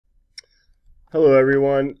Hello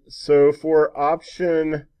everyone. So for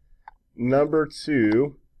option number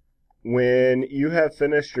 2, when you have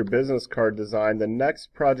finished your business card design, the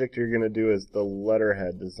next project you're going to do is the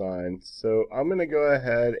letterhead design. So I'm going to go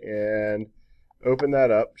ahead and open that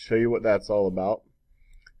up, show you what that's all about.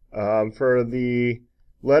 For the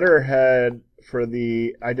letterhead, for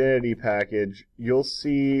the identity package, you'll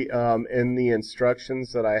see in the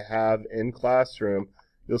instructions that I have in Classroom,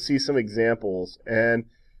 you'll see some examples. And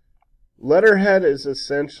letterhead is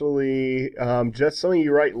essentially just something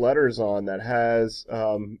you write letters on that has,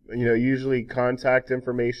 usually contact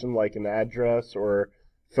information like an address or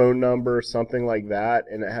phone number, something like that,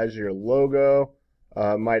 and it has your logo.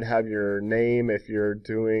 Might have your name if you're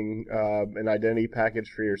doing an identity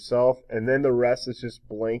package for yourself, and then the rest is just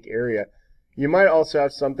blank area. You might also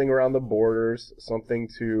have something around the borders, something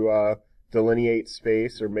to delineate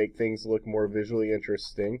space or make things look more visually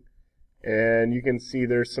interesting. And you can see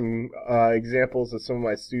there's some examples of some of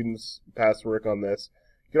my students' past work on this.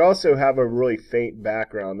 You could also have a really faint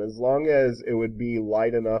background, as long as it would be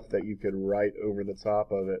light enough that you could write over the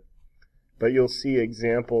top of it. But you'll see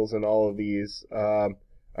examples in all of these,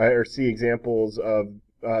 or see examples of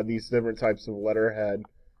these different types of letterhead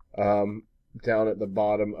down at the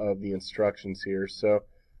bottom of the instructions here. So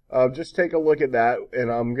just take a look at that,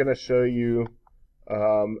 and I'm going to show you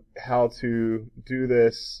how to do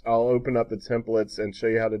this. I'll open up the templates and show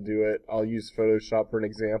you how to do it. I'll use Photoshop for an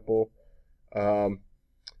example.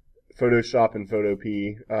 Photoshop and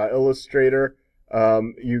Photopea. Illustrator,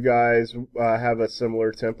 you guys have a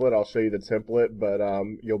similar template. I'll show you the template, but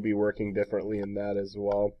you'll be working differently in that as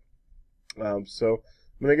well. So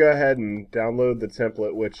I'm going to go ahead and download the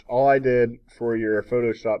template, which all I did for your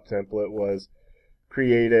Photoshop template was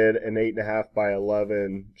created an 8.5 by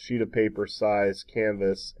 11 sheet of paper size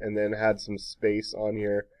canvas, and then had some space on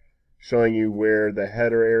here showing you where the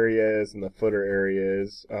header area is and the footer area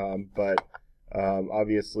is. But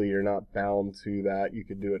obviously you're not bound to that. You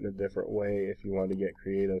could do it in a different way if you want to get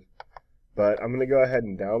creative. But I'm going to go ahead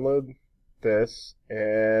and download this,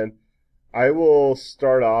 and I will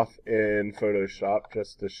start off in Photoshop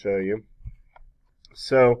just to show you.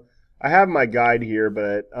 So I have my guide here,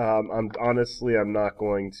 but I'm not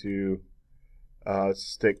going to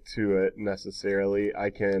stick to it necessarily.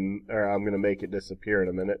 I'm going to make it disappear in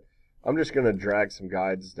a minute. I'm just going to drag some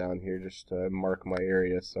guides down here just to mark my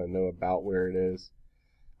area so I know about where it is,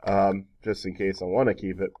 just in case I want to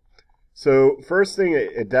keep it. So first thing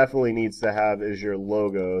it definitely needs to have is your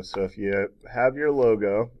logo. So if you have your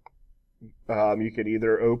logo, you could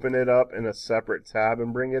either open it up in a separate tab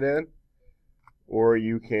and bring it in, or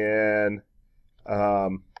you can,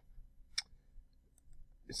 so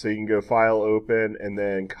you can go File, Open, and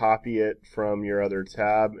then copy it from your other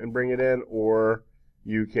tab and bring it in, or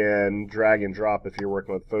you can drag and drop if you're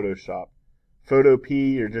working with Photoshop.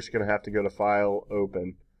 Photopea, you're just going to have to go to File,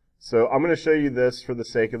 Open. So I'm going to show you this for the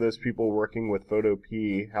sake of those people working with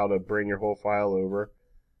Photopea, how to bring your whole file over.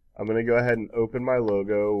 I'm going to go ahead and open my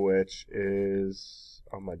logo, which is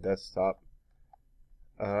on my desktop.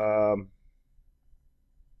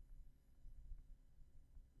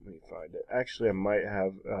 Let me find it. Actually, I might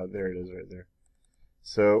have, there it is right there.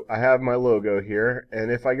 So I have my logo here,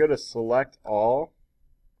 and if I go to Select All,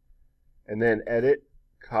 and then Edit,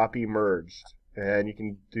 Copy Merged, and you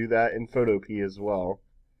can do that in Photopea as well,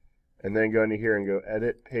 and then go into here and go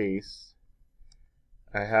Edit, Paste.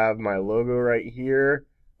 I have my logo right here.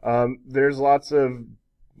 There's lots of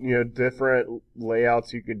different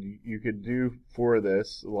layouts you could do for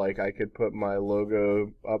this. Like I could put my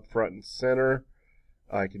logo up front and center.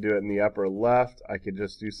 I could do it in the upper left. I could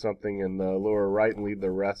just do something in the lower right and leave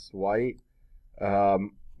the rest white.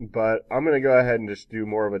 But I'm going to go ahead and just do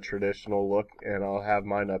more of a traditional look, and I'll have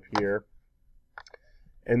mine up here.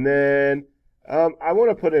 And then I want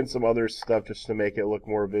to put in some other stuff just to make it look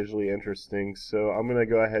more visually interesting. So I'm going to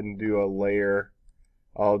go ahead and do a layer.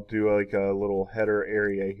 I'll do like a little header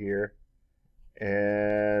area here.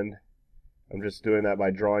 And I'm just doing that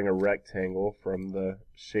by drawing a rectangle from the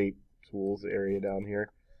shape tools area down here,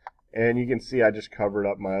 and you can see I just covered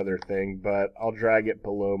up my other thing, but I'll drag it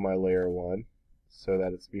below my layer 1 so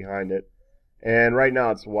that it's behind it. And right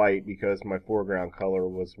now it's white because my foreground color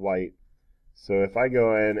was white. So if I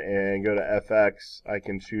go in and go to FX, I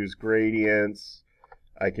can choose gradients.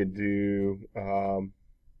 I could do I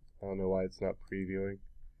don't know why it's not previewing.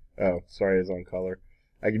 Oh, sorry, it's on color.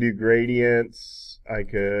 I could do gradients. I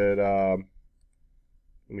could I'll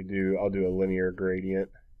do a linear gradient.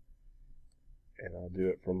 And I'll do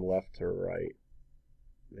it from left to right.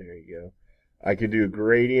 There you go. I could do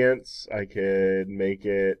gradients. I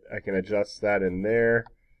can adjust that in there.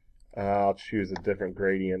 I'll choose a different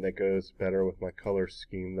gradient that goes better with my color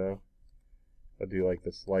scheme though. I'll do like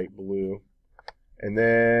this light blue. And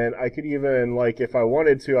then I could even, like, if I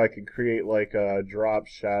wanted to, I could create like a drop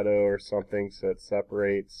shadow or something so it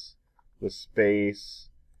separates the space.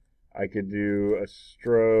 I could do a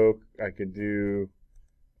stroke. I could do,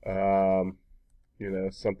 you know,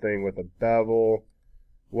 something with a bevel,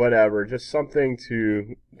 whatever. Just something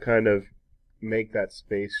to kind of make that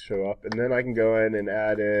space show up. And then I can go in and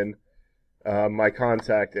add in my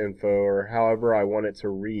contact info or however I want it to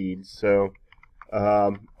read. So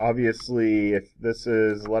obviously, if this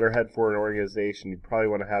is letterhead for an organization, you probably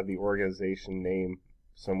want to have the organization name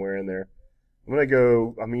somewhere in there. I'm going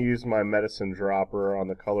to use my medicine dropper on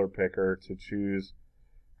the color picker to choose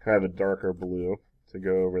kind of a darker blue to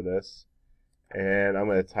go over this. And I'm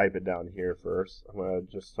going to type it down here first. I'm going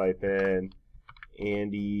to just type in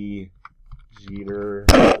Andy Jeter.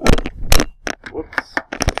 Whoops.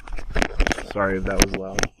 Sorry if that was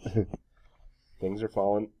loud. Things are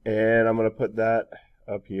falling. And I'm going to put that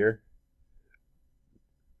up here.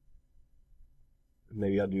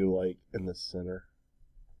 Maybe I'll do like in the center.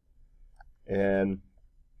 And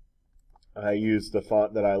I use the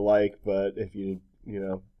font that I like, but if you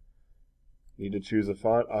need to choose a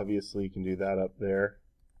font, obviously you can do that up there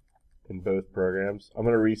in both programs. I'm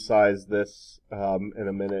going to resize this in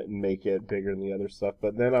a minute and make it bigger than the other stuff,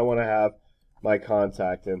 but then I want to have my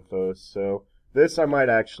contact info. So this I might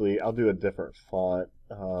I'll do a different font.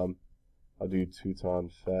 I'll do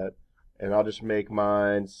Teuton Fett, and I'll just make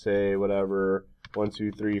mine say whatever 1,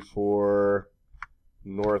 2, 3, 4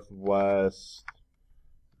 Northwest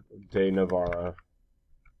de Navarra.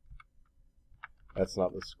 That's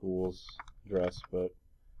not the school's address, but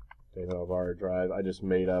de Navarra Drive. I just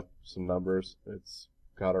made up some numbers. It's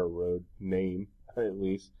got our road name at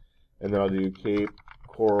least. And then I'll do Cape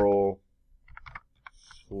Coral,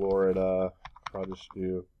 Florida. I'll just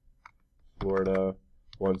do Florida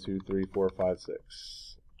 1, 2, 3, 4, 5,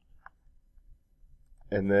 6.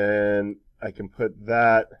 And then I can put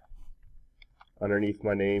that underneath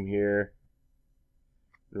my name here.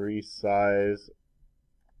 Resize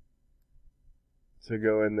to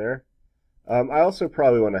go in there. I also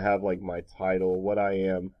probably want to have like my title, what I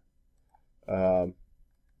am.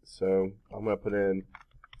 So I'm going to put in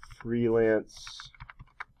freelance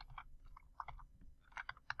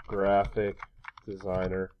graphic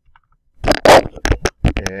designer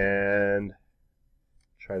and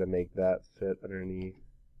try to make that fit underneath.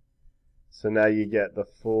 So now you get the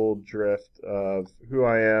full drift of who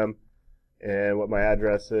I am and what my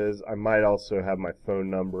address is. I might also have my phone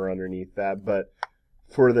number underneath that, but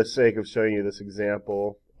for the sake of showing you this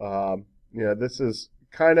example, this is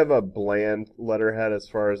kind of a bland letterhead as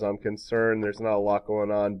far as I'm concerned. There's not a lot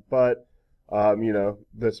going on, but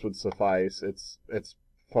this would suffice. It's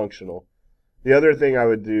functional. The other thing I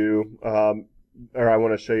would do, or I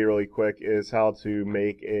want to show you really quick, is how to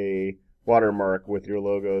make a watermark with your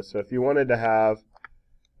logo. So if you wanted to have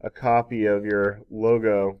a copy of your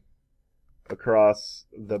logo across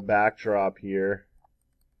the backdrop here,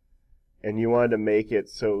 and you wanted to make it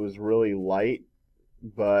so it was really light,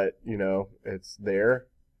 but it's there,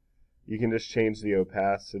 you can just change the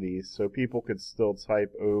opacity so people could still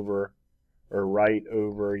type over or write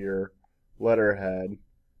over your letterhead,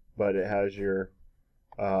 but it has your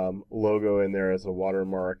logo in there as a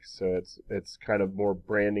watermark, so it's kind of more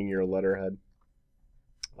branding your letterhead.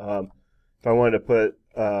 If I wanted to put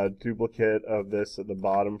a duplicate of this at the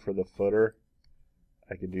bottom for the footer,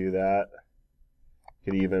 I could do that.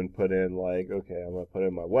 Could even put in like, okay, I'm going to put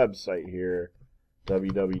in my website here,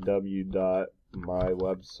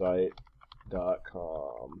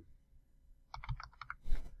 www.mywebsite.com,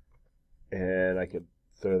 and I could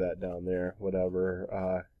throw that down there,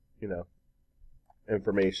 whatever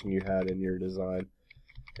information you had in your design.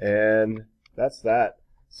 And that's that.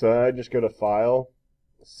 So I just go to File,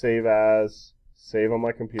 Save As, Save on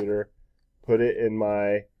my computer, put it in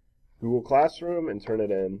my Google Classroom, and turn it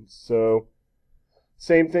in. So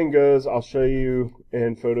same thing goes. I'll show you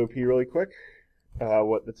in Photop really quick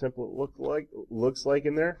what the template looks like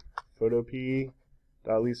in there.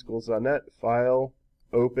 photop.leeschools.net, File,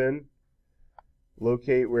 Open,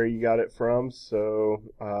 locate where you got it from, so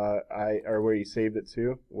or where you saved it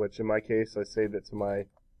to, which in my case I saved it to my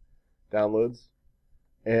downloads.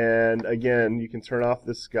 And again, you can turn off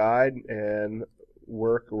this guide and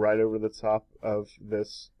work right over the top of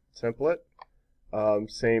this template.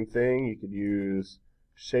 Same thing, you could use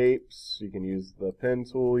shapes, you can use the pen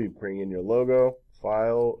tool, you bring in your logo,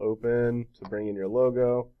 File, Open to bring in your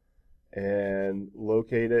logo, and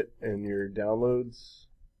locate it in your downloads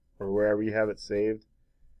or wherever you have it saved,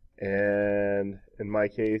 and in my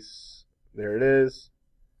case, there it is.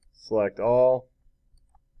 Select all,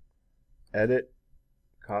 edit,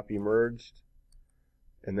 copy merged,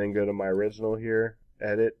 and then go to my original here,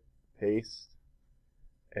 edit, paste,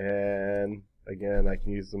 and again I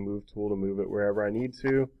can use the move tool to move it wherever I need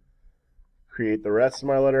to. Create the rest of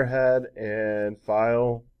my letterhead, and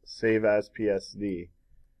file, save as PSD.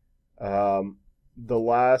 The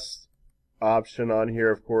last option on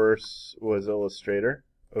here, of course, was Illustrator.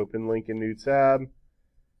 Open link in new tab,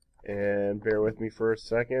 and bear with me for a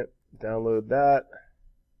second. Download that.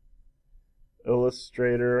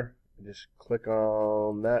 Illustrator, just click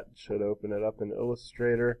on that. Should open it up in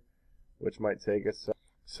Illustrator, which might take a second.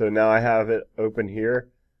 So now I have it open here.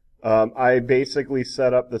 I basically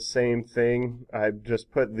set up the same thing. I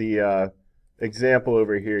just put the example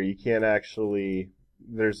over here. You can't actually,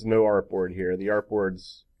 there's no artboard here. The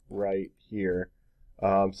artboard's right here.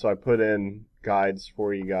 So I put in guides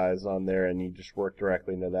for you guys on there, and you just work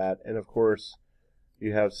directly into that. And of course,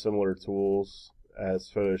 you have similar tools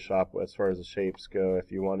as Photoshop as far as the shapes go.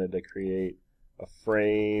 If you wanted to create a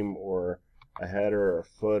frame or a header or a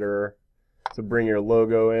footer to bring your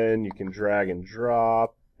logo in, you can drag and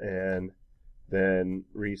drop and then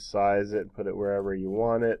resize it, put it wherever you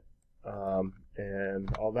want it,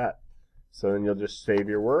 and all that. So then you'll just save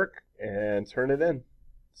your work and turn it in.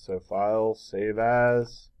 So file, save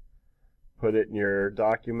as, put it in your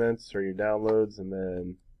documents or your downloads, and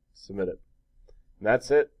then submit it. And that's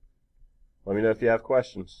it. Let me know if you have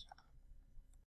questions.